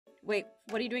Wait,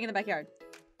 what are you doing in the backyard?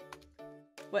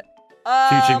 What?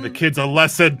 Teaching the kids a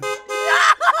lesson. No!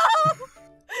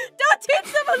 Don't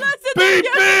teach them a lesson. Beep,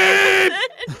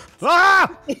 beep!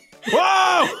 Ah!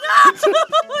 Whoa! No!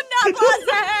 Not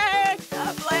buzzing!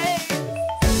 Not playing.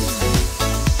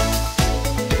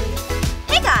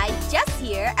 Hey guys, Jess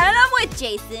here, and I'm with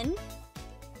Jason.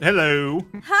 Hello.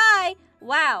 Hi.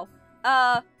 Wow.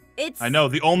 It's... I know,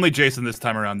 the only Jason this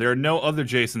time around. There are no other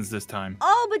Jasons this time.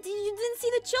 Oh, but you didn't see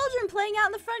the children playing out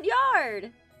in the front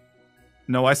yard.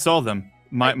 No, I saw them.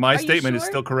 My statement is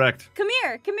still correct. Come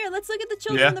here. Let's look at the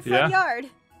children in the front yard.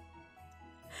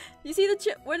 You see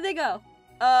the where did they go?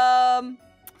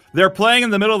 They're playing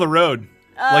in the middle of the road,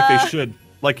 like they should,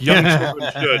 like young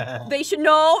children should. They should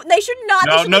not.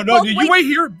 No. You wait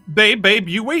here, babe.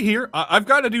 You wait here. I've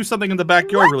got to do something in the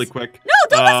backyard really quick. No,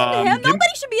 don't listen to him.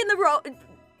 Nobody should be in the road.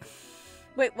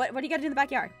 Wait, what do you got to do in the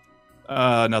backyard?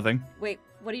 Nothing. Wait,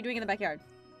 what are you doing in the backyard?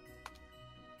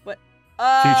 What?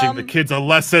 Teaching the kids a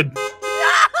lesson. No!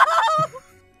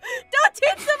 Don't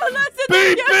teach them a lesson.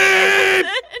 Beep,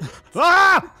 beep!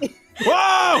 Ah!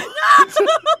 Whoa! No!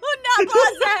 Not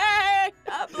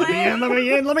buzzing!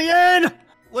 Let me in!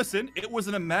 Listen, it was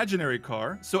an imaginary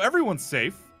car, so everyone's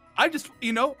safe. I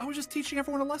was just teaching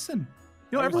everyone a lesson.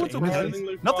 Everyone's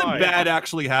okay. Nothing bad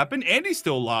actually happened. Andy's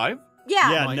still alive.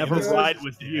 Yeah, never ride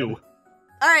with you.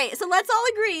 All right, so let's all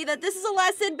agree that this is a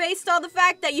lesson based on the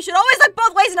fact that you should always look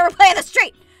both ways and never play in the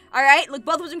street. All right, look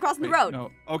both ways when crossing the road. No,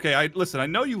 okay. Listen. I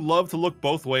know you love to look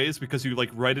both ways because you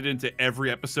write it into every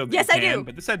episode. That yes, you I can, do.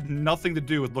 But this had nothing to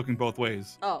do with looking both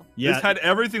ways. Oh, yeah. This had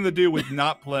everything to do with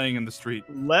not playing in the street.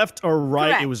 Left or right,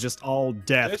 Correct. It was just all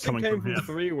death This coming came from him.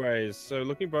 3 ways, so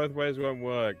looking both ways won't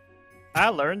work. I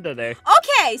learned today.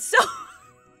 Okay, so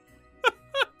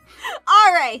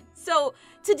all right, so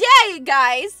today,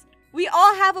 guys, we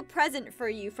all have a present for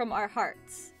you from our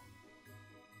hearts.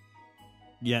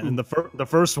 Yeah, and the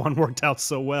first one worked out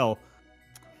so well.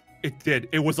 It did.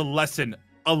 It was a lesson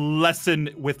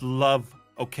with love.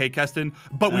 Okay, Kestin.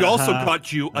 But we also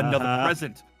got you another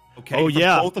present. Okay. Oh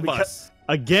yeah, both of us.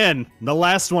 Again, the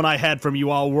last one I had from you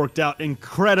all worked out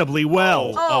incredibly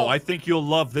well. Oh, I think you'll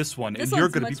love this one, and you're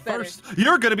gonna be first.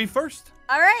 You're gonna be first.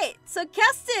 All right, so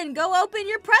Kestin, go open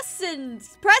your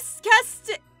presents.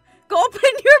 Kestin, go open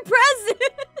your present.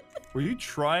 Were you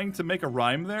trying to make a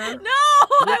rhyme there? No,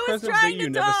 I was trying to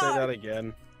never say talk. that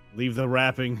again. Leave the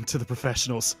rapping to the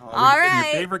professionals. Oh, all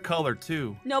right. Your favorite color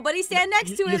too. Nobody stand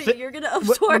next to it. You're gonna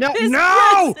absorb this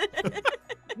No! present.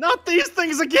 Not these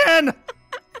things again!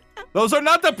 Those are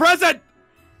not the present.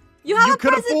 You have a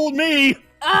could have present. fooled me.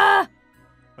 Right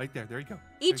there. There you go.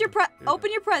 Eat your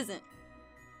open your present.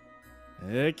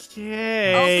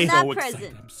 Okay. Open that so present.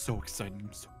 excited. I'm so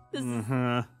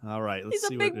excited. All right. Let's He's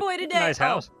see a big boy today. Nice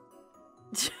house.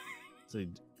 See,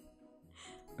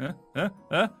 why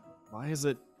is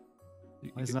it?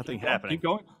 Why is nothing happening? Keep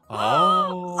going.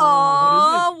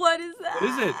 Oh, what is that? What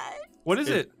is it? What is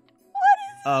it?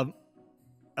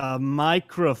 A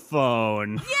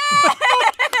microphone. Yeah!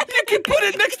 You can put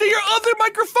it next to your other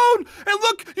microphone, and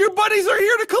look, your buddies are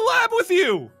here to collab with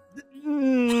you.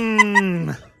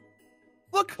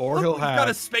 Look, Or we've got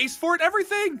a space for it,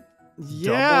 everything.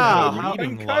 Yeah.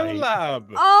 Collab.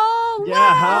 Oh, Yeah,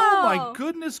 wow. Oh my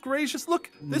goodness gracious! Look,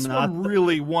 this one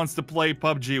really wants to play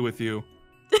PUBG with you.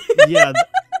 Yeah.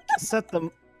 Set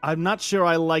them. I'm not sure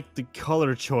I like the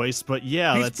color choice, but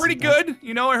yeah, He's pretty good.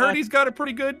 I heard he's got a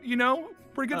pretty good,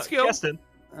 pretty good skill. Kestin,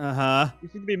 You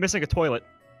seem to be missing a toilet.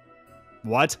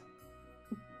 What?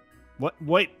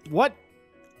 Wait, what?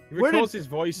 He Where records his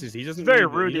voices. He doesn't. Very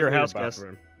need- rude he to your doesn't need a house, Kes.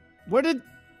 bathroom. Where did?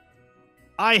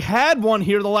 I had one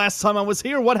here the last time I was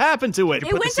here. What happened to it? It put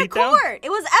the went to seat down? court. It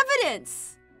was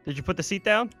evidence. Did you put the seat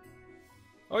down?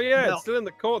 Oh yeah, No. it's still in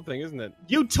the court thing, isn't it?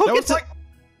 You took That it was to. like-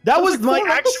 that was my four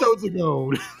actual. episodes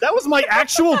ago. That was my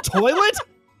actual toilet.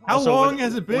 How Also, long when-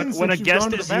 has it been When a since you've guest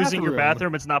gone to is the using your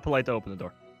bathroom, it's not polite to open the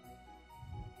door.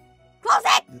 Close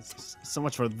it. So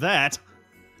much for that.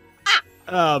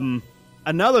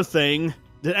 Another thing.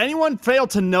 Did anyone fail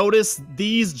to notice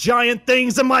these giant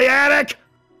things in my attic?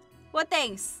 What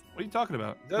things? What are you talking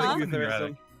about? That Huh? is In your your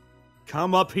attic.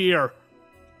 Come up here.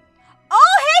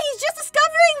 Oh, hey, he's just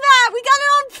discovering that. We got it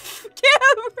on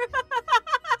camera.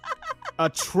 A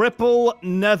triple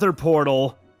nether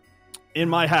portal in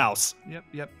my house.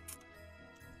 Yep.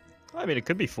 I mean, it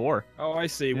could be 4. Oh, I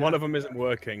see. Yeah. One of them isn't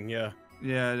working. Yeah.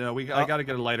 Yeah, no, I gotta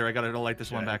get a lighter. I gotta light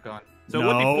this one back on. So it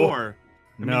would No. be 4.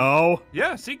 No.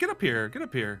 Yeah, see, get up here. Get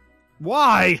up here.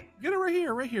 Why? Get it right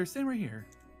here. Right here. Stand right here.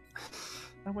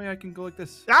 That way I can go like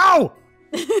this. Ow!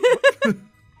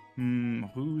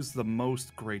 Who's the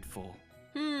most grateful?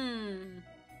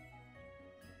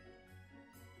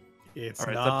 It's All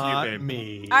right, it's up to you, not babe.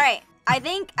 me. All right, I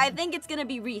think it's gonna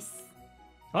be Reese.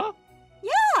 Huh?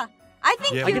 Yeah, I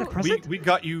think Yeah, I get a present? we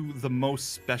got you the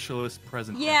most specialist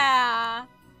present. ever. Yeah,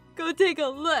 go take a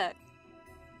look.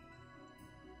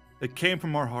 It came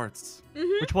from our hearts.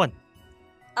 Which one?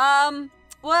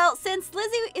 Well, since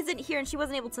Lizzie isn't here and she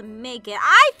wasn't able to make it,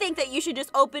 I think that you should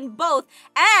just open both,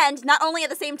 and not only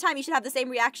at the same time, you should have the same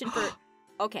reaction for.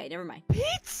 Okay, never mind.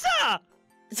 Pizza!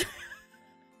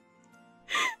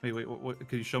 Wait, what,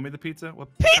 could you show me the pizza? What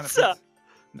Pizza!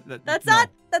 Kind of pizza? That's not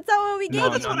what we gave No,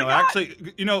 you. that's what I no. got.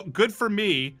 Actually, you know, good for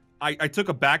me. I took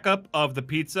a backup of the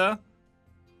pizza.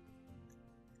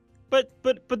 But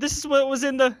this is what was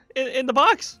in the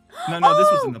box. No,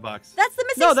 this was in the box. That's the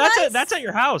missing No, slice. that's at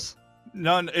your house.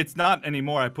 No, it's not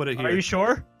anymore. I put it here. Are you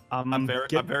sure? I'm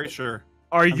very sure.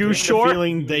 Are I'm you getting sure? the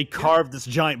feeling they carved this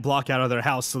giant block out of their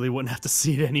house so they wouldn't have to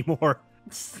see it anymore.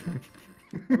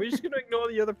 Are we just gonna ignore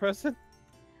the other present?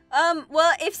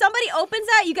 Well, if somebody opens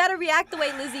that, you gotta react the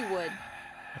way Lizzie would.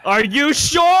 Are you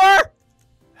sure?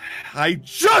 I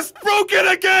just broke it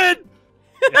again,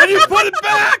 and you put it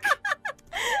back.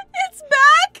 It's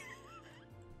back.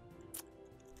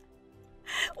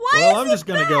 Why Well, is I'm it just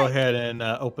gonna go ahead and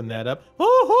open that up.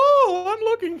 Oh, I'm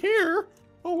looking here.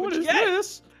 Oh, what What'd is you get?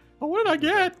 this? Oh, what did I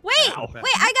get? Wait, Ow. I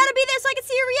gotta be there so I can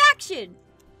see your reaction.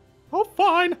 Oh,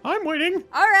 fine. I'm waiting.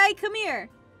 All right, come here.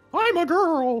 I'm a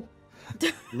girl.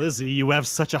 Lizzie, you have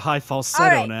such a high falsetto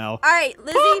All right, now. All right,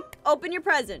 Lizzie, open your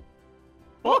present.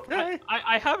 Well, Okay.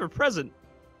 I have a present.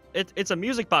 It's a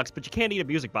music box, but you can't eat a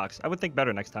music box. I would think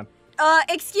better next time.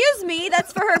 Excuse me,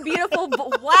 that's for her beautiful.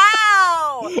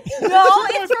 Wow. No,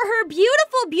 it's for her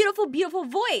beautiful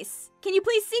voice. Can you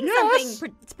please sing Yes.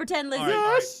 something? Pretend Lizzie. All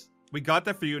right. Yes. We got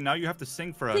that for you. Now you have to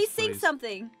sing for us. Please sing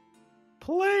something.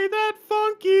 Play that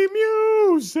funky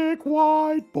music,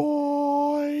 white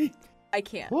boy. I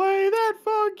can't. Play that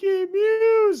funky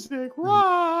music,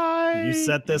 right? You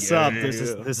set this up. This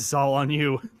is all on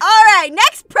you. All right,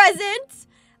 next present.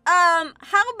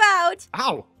 How about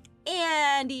Ow.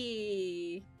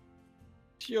 Andy?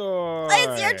 Sure.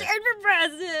 It's your turn for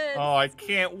present. Oh, I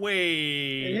can't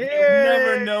wait. Yeah. You'll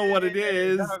never know what it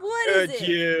is. What is Good it?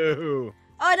 you.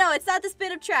 Oh no, it's not this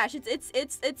bin of trash.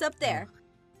 It's up there.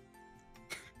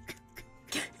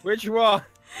 Which one?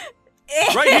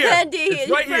 Right here. Andy, It's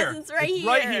your right here. present's right It's here.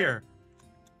 right here.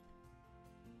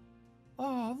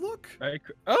 Oh, look.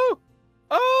 Oh.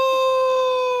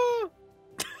 Oh.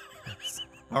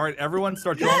 All right, everyone,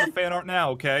 start drawing the fan art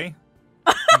now, okay?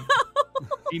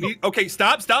 Okay,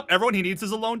 stop. Everyone, he needs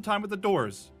his alone time with the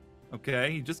doors.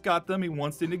 Okay, he just got them. He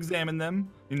wants to examine them.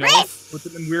 You know, put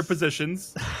them in weird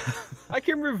positions. I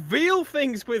can reveal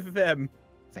things with them.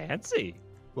 Fancy.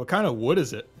 What kind of wood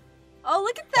is it? Oh,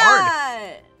 look at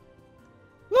that.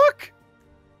 Look.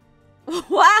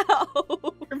 Wow.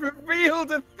 I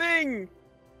revealed a thing.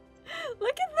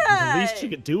 Look at that. The least you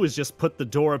could do is just put the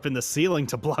door up in the ceiling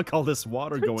to block all this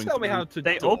water going Tell me through. how to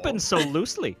They do it. open so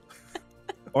loosely.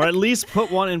 Or at least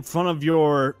put one in front of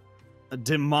your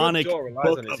demonic door relies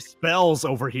book on of it. spells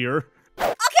over here.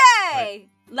 Okay.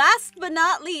 Last but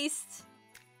not least,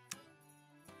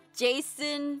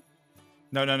 Jason.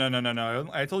 No.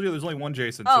 I told you there's only one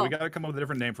Jason, Oh. so we got to come up with a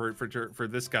different name for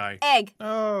this guy. Egg.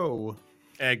 Oh.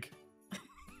 Egg.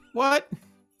 What?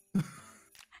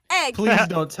 Egg. Please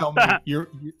don't tell me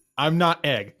I'm not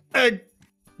egg. Egg.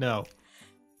 No.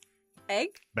 Egg.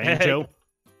 Banjo.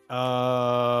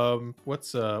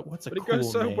 What's a But it cool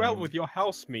goes so name? well with your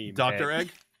house meme. Dr.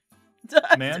 Egg?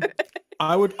 Man?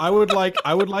 I would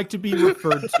like to be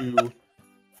referred to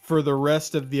for the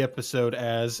rest of the episode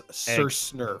as Sir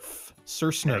Snurf.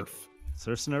 Sir Snurf.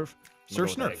 Sir Snurf. Sir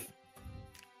Snurf.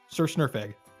 Sir Snurf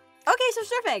Egg. Okay, so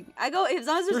surf egg. I go as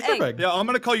long as Sir there's Snurf egg. Egg. Yeah, I'm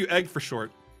going to call you Egg for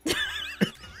short.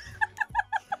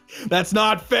 That's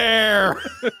not fair.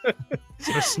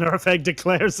 Sir Snurf Egg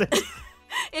declares it.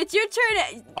 It's your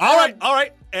turn. All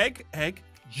right. Egg.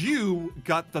 You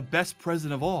got the best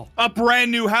present of all. A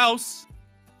brand new house.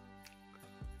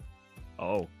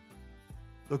 Oh.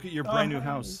 Look at your brand new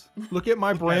house. Look at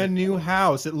my brand new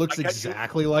house. It looks I got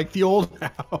exactly like the old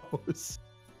house.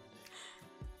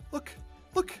 Look.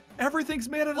 Everything's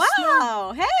made out of snow.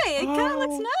 Wow. Hey, it kind of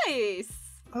looks Oh. nice.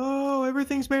 Oh,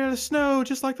 everything's made out of snow,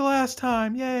 just like the last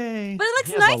time. Yay. But it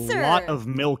He looks has nicer. a lot of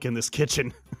milk in this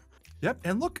kitchen. Yep,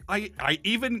 and look, I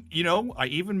even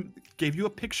gave you a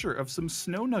picture of some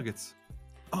snow nuggets.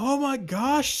 Oh my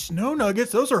gosh, snow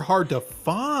nuggets. Those are hard to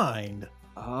find.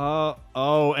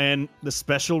 Oh, and the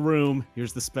special room.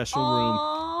 Here's the special room.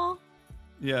 Aw.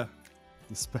 Yeah,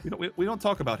 The spe- we don't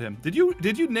talk about him. Did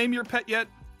you name your pet yet,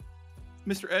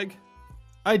 Mr. Egg?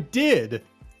 I did.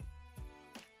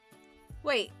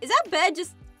 Wait, is that bed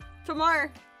just from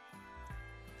our...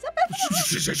 Is that bed from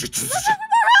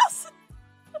our house?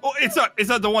 Oh, it's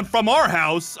not the one from our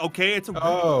house. Okay, it's a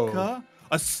replica.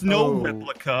 A snow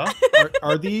replica.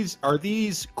 Are these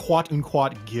quote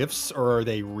unquote gifts or are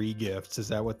they re-gifts? Is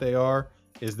that what they are?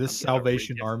 Is this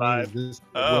Salvation Army? Is this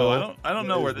I don't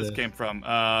know where this came from.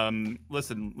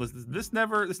 Listen, this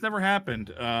never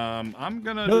happened. I'm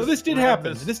gonna. No, this did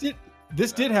happen.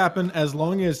 This did happen as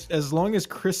long as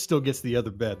Chris still gets the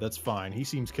other bed. That's fine. He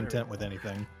seems content with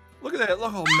anything. Look at that.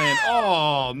 Look,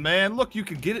 oh man. Look, you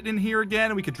could get it in here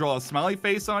again, and we could draw a smiley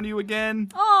face on you again.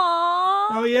 Aww.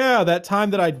 Oh yeah, that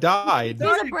time that I died.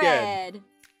 Here's a bread.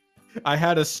 I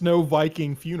had a snow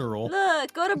Viking funeral.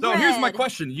 Look, go to bread. So here's my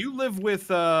question: you live with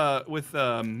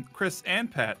Chris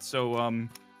and Pat. So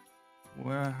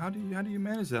well, how do you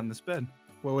manage that on this bed?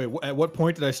 Wait. At what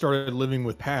point did I start living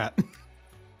with Pat?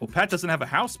 Well, Pat doesn't have a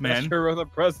house, man. That's your other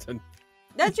president.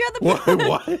 That's your other president.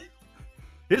 What?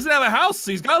 He doesn't have a house.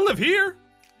 He's got to live here.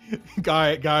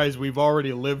 Guys, we've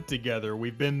already lived together.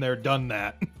 We've been there, done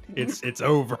that. It's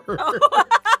over. But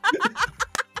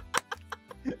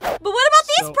what about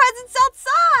these presents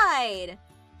outside?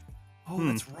 Oh,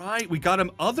 that's right. We got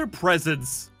him other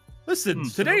presents. Listen,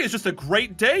 today is just a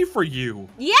great day for you.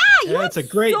 Yeah, it's a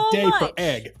great day for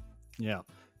egg. Yeah.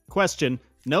 Question.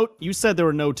 Note, you said there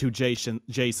were no two Jason.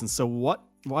 So what?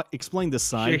 Explain this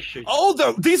sign.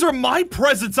 Oh, these are my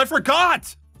presents. I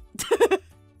forgot.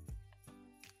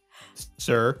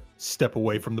 Sir, step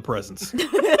away from the presents.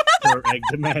 Sir Egg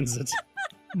demands it.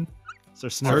 Sir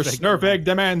Snurf Egg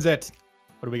demands it.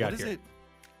 What do we got What here? is it?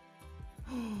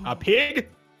 A pig?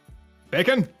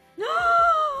 Bacon?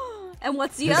 And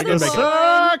what's the It's other a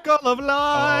one? circle of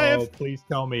life. Oh, please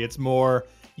tell me it's more.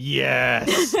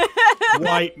 Yes.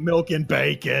 White milk and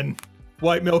bacon.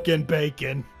 White milk and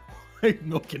bacon. White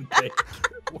milk and bacon.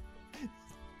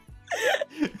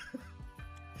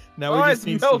 Now we just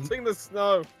need melting the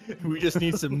snow. We just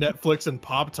need some Netflix and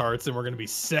Pop-Tarts and we're gonna be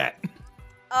set.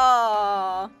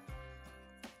 Oh,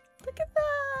 look at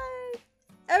that!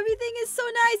 Everything is so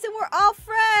nice and we're all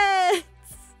friends.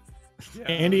 Yeah.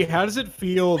 Andy, how does it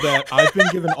feel that I've been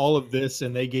given all of this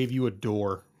and they gave you a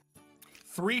door?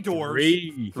 3 doors.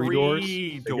 Three doors.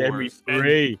 Three They gave me doors.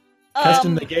 3.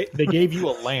 Kestin, they gave you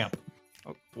a lamp.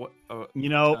 What? You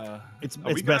know, it's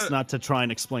best not to try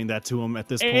and explain that to him at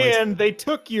this point. And they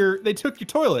took your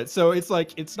toilet, so it's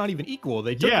like it's not even equal.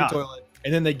 They took your toilet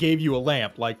and then they gave you a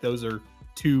lamp. Like those are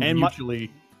two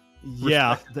mutually.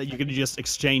 Yeah, that you could just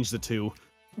exchange the two.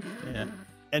 Yeah.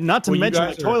 And not to mention,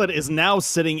 the toilet is now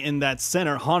sitting in that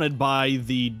center, haunted by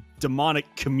the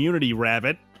demonic community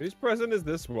rabbit. Whose present is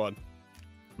this one?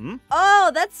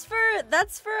 Oh, that's for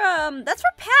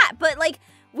Pat. But like,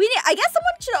 I guess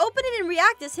someone should open it and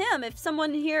react as him if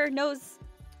someone here knows.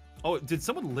 Oh, did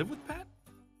someone live with Pat?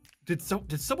 Did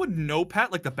someone know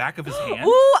Pat like the back of his hand?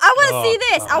 Ooh, I want to see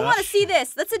this. I want to see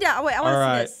this. Let's sit down. Wait, I want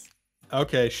to see this.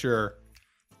 Okay, sure.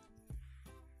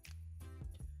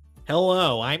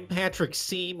 Hello, I'm Patrick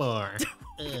Seymour.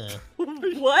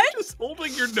 What? Just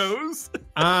holding your nose.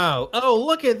 Oh,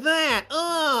 look at that.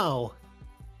 Oh.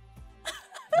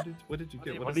 What did you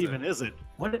get? What even is it?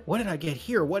 What did I get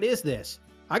here? What is this?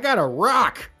 I got a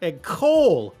rock and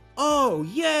coal. Oh,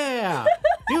 yeah.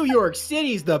 New York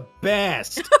City's the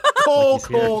best. Coal.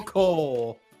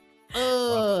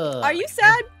 Are you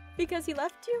sad because he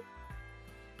left you?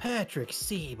 Patrick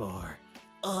Seymour.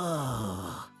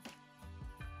 Oh.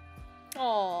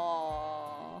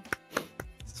 Aww.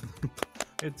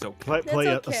 It's okay. Play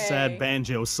a sad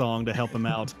banjo song to help him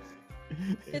out.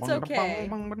 It's okay.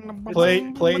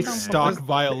 Play stock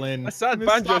violin. A sad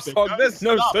banjo song. There's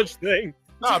no such thing.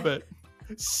 Stop it.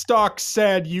 Stock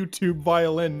sad YouTube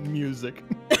violin music.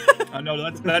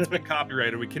 No, that's been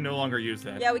copyrighted. We can no longer use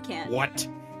that. Yeah, we can't. What?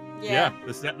 Yeah.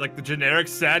 Like the generic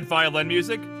sad violin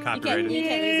music, copyrighted. You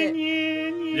can't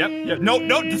use it. Yep.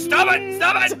 No, stop it!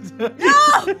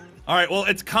 No! All right, well,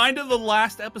 it's kind of the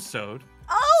last episode.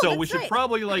 Oh, so that's we should right.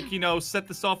 probably set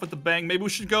this off with a bang. Maybe we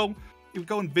should go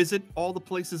and visit all the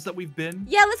places that we've been.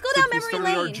 Yeah, let's go down Since we memory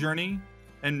started lane. our journey,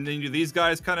 and then these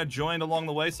guys kind of joined along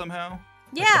the way somehow.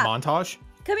 Yeah. Like the montage?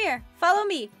 Come here. Follow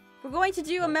me. We're going to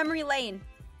do a memory lane.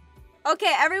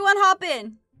 Okay, everyone hop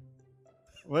in.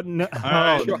 What? No. All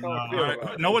right. Oh, All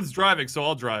right. No one's driving, so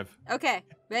I'll drive. Okay,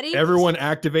 ready? Everyone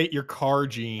activate your car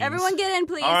genes. Everyone get in,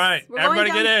 please. All right,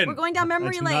 everybody get in. We're going down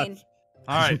memory lane.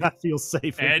 All right. I do not feel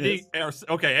safe. Andy,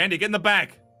 okay, Andy, get in the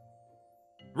back.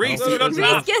 Reese, Oh, get on Reese,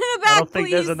 top. get in the I back, don't think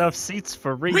please. there's enough seats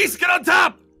for Reese. Reese, get on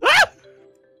top. Ah!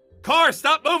 Car,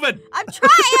 stop moving. I'm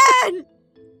trying!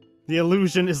 The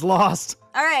illusion is lost.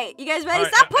 All right, you guys ready? All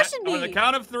right, Stop pushing me. On the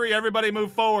count of 3, everybody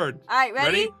move forward. All right,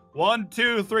 ready? 1,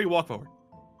 2, 3, walk forward.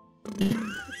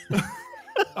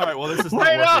 All right, well, this is not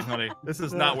working, honey. This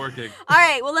is not working. All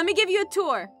right, well, let me give you a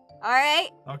tour. All right?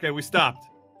 Okay, we stopped.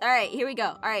 All right, here we go.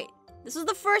 All right. This was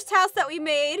the first house that we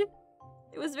made.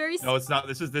 It was very... No, it's not.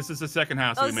 This is the second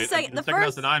house we made. The second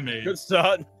house that I made. Good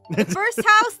start. The first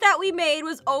house that we made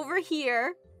was over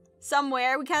here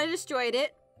somewhere. We kind of destroyed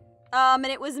it. And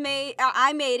it was made...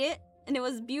 I made it, and it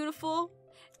was beautiful.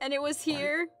 And it was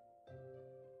here.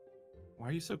 Why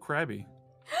are you so crabby?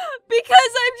 Because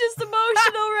I'm just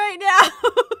emotional right now.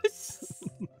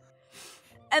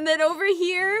 And then over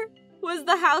here was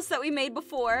the house that we made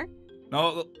before.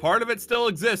 No, part of it still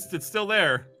exists. It's still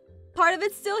there. Part of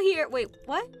it's still here. Wait,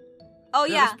 what? Oh,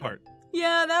 yeah. This part.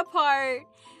 Yeah, that part.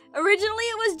 Originally,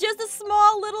 it was just a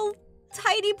small little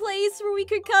tiny place where we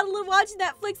could cuddle and watch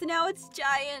Netflix, and now it's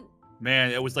giant.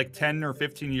 Man, it was like 10 or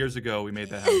 15 years ago we made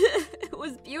that house. It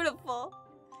was beautiful.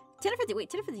 10 or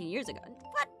 15 years ago.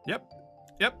 What? Yep.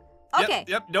 Okay.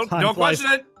 Yep. Don't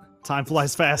question it. Time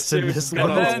flies fast in this And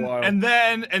world.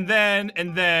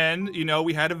 then, you know,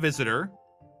 we had a visitor.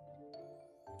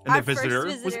 And Our the first visitor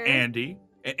was visitor. Andy.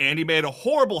 And Andy made a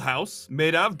horrible house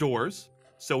made out of doors.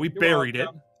 So we buried it.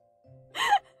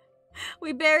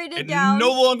 We buried it It down. no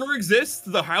longer exists.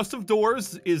 The house of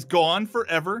doors is gone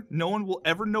forever. No one will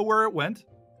ever know where it went.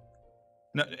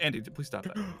 No, Andy, please stop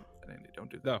that. Andy, don't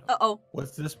do that. No. Uh-oh.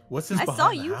 What's this I behind saw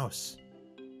the you. house?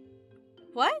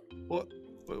 What? What?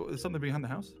 There's something behind the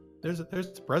house? There's a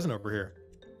present over here.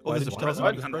 Oh, Why there's did a you tell us present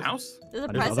about behind this the house? There's a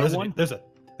There's present? another one?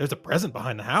 There's a present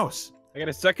behind the house. I got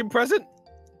a second present.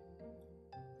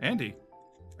 Andy,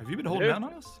 have you been holding Yeah. down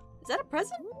on us? Is that a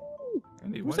present?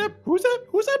 Andy, Who's why- that? Who's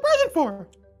that present for?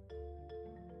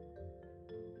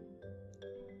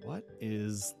 What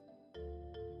is...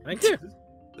 Thank you.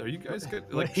 Are you guys good?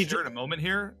 What Like did sharing a moment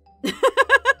here?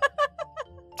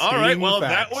 All Stating right, the well,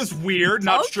 that facts. was weird.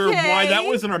 Not sure why that Okay.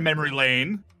 was in our memory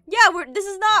lane. Yeah, this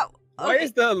is not... Why okay,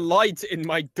 is there light in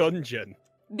my dungeon?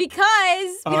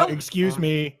 Because we don't... Excuse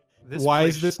me. This Why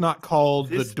place- is this not called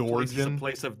the This place is a Dorgen?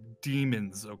 place of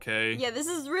demons, okay? Yeah, this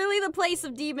is really the place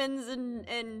of demons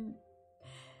and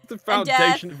The death.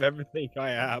 foundation of everything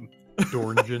I am.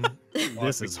 Dorgen.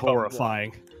 This is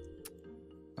horrifying.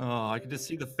 Oh, I can just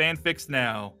see the fanfics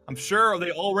now. I'm sure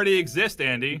they already exist,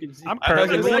 Andy. I'm I bet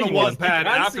currently you go on reading a one. Wattpad can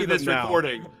after see this them now.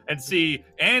 recording and see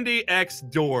Andy X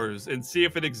Doors and see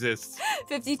if it exists.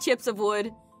 50 chips of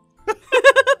wood.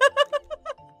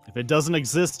 If it doesn't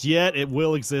exist yet, it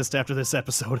will exist after this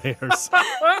episode airs.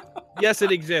 Yes,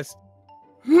 it exists.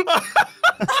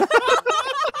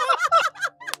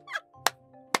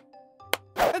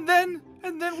 And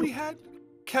then we had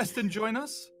Kestin join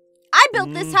us. I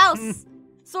built this house.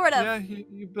 Sort of. Yeah,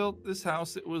 you built this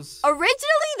house. It was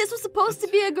Originally, this was supposed to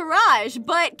be a garage,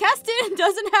 but Kestin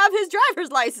doesn't have his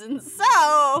driver's license,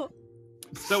 so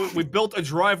we built a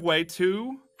driveway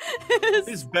to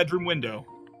his bedroom window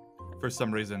for some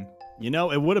reason. You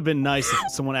know, it would have been nice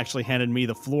if someone actually handed me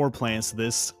the floor plans to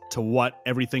this, to what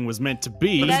everything was meant to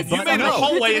be. That's You but made a no.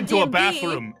 hallway into a D&D.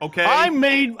 bathroom, okay? I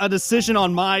made a decision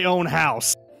on my own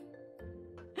house.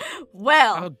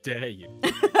 well. How dare you?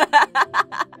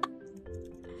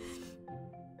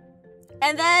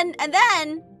 And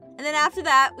then after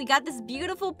that, we got this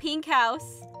beautiful pink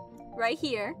house right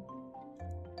here.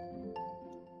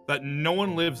 that no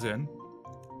one lives in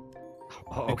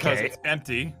because it's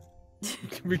empty.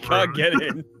 We can't get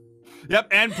in. Yep,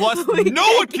 and plus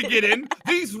no one can get in.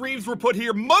 These reefs were put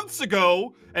here months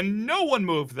ago, and no one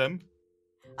moved them.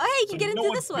 Oh, hey, you So can get no into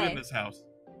one's this been way. in this house.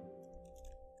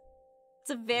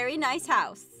 It's a very nice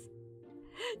house.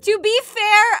 To be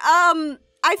fair,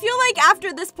 I feel like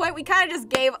after this point, we kind of just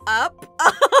gave up.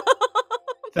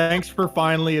 Thanks for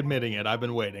finally admitting it. I've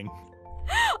been waiting.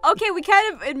 Okay, we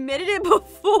kind of admitted it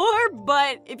before,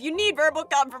 but if you need verbal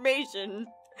confirmation,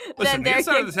 Listen, then the there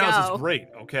inside you of this house go. is great,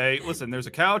 okay? Listen, there's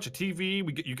a couch, a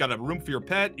TV, you got a room for your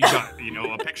pet, you got,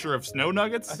 a picture of snow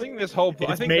nuggets. I think this whole It's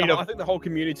I think made the, of- I think the whole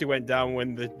community went down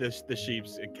when the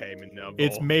sheeps came in.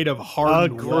 It's made of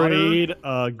hardened water.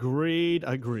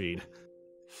 Agreed.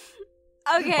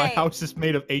 Okay. My house is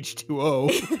made of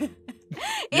H2O.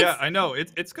 Yeah, I know.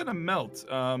 It's gonna melt.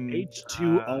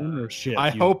 H2 ownership.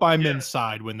 I you- hope I'm Yeah.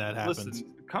 inside when that happens.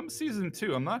 Listen, come season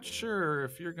 2, I'm not sure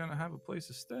if you're gonna have a place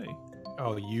to stay.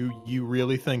 Oh, you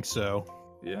really think so?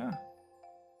 Yeah.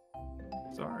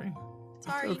 Sorry.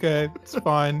 Sorry. Okay, it's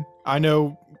fine. I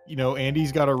know,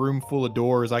 Andy's got a room full of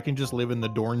doors. I can just live in the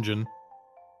Dorngen.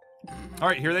 All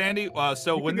right, here they, Andy.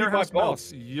 So You when can be their my house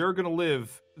melts, boss.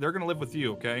 They're gonna live with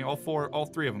you, okay? All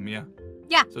three of them, yeah.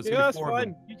 Yeah. So it's Yeah, gonna that's be 4 of fine.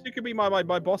 them. You two could be my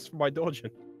boss for my dungeon.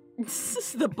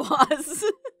 The boss.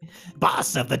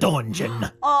 Boss of the dungeon.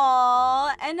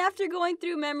 Aww. And after going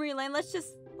through memory lane, let's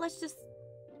let's just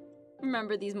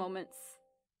remember these moments.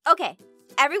 Okay,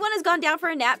 everyone has gone down for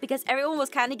a nap because everyone was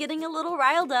kind of getting a little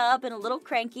riled up and a little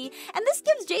cranky, and this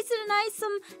gives Jason and I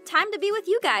some time to be with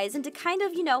you guys and to kind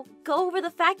of, go over the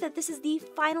fact that this is the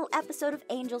final episode of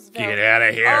Angelsville. Get out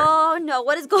of here. Oh no,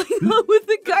 what is going on with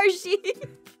the car sheep?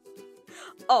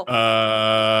 Oh.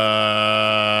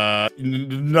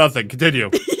 Nothing.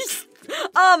 Continue.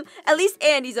 At least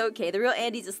Andy's okay. The real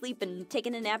Andy's asleep and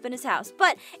taking a nap in his house.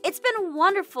 But it's been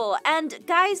wonderful. And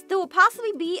guys, there will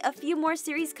possibly be a few more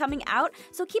series coming out,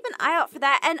 so keep an eye out for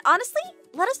that. And honestly,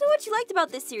 let us know what you liked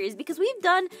about this series, because we've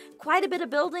done quite a bit of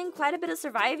building, quite a bit of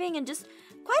surviving, and just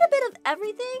quite a bit of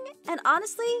everything. And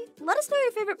honestly, let us know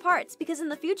your favorite parts, because in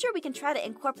the future, we can try to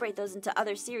incorporate those into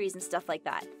other series and stuff like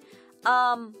that.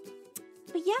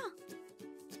 But yeah.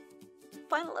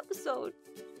 Final episode.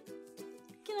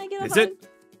 Can I get a hug? Is it?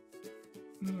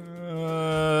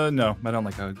 No, I don't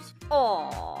like hugs.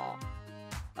 Aww.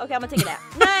 Okay, I'm gonna take a nap.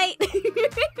 Night!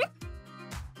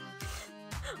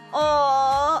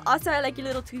 Aww. Also, I like your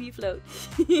little 2B float.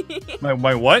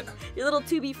 My what? Your little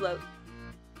 2B float.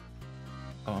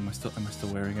 Oh, am I still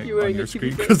wearing it You're wearing on your a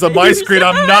screen? 2B float. Because on my screen,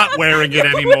 I'm not wearing it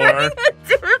anymore.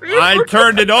 I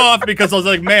turned it off because I was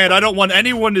like, man, I don't want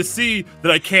anyone to see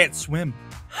that I can't swim.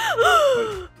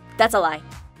 That's a lie.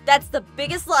 That's the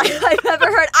biggest lie I've ever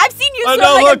heard. I've seen you swim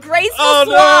no, like look. a graceful Oh,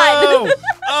 swan. no.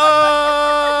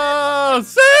 Oh,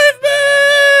 save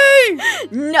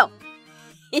me! No.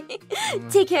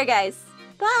 Take care, guys.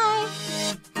 Bye.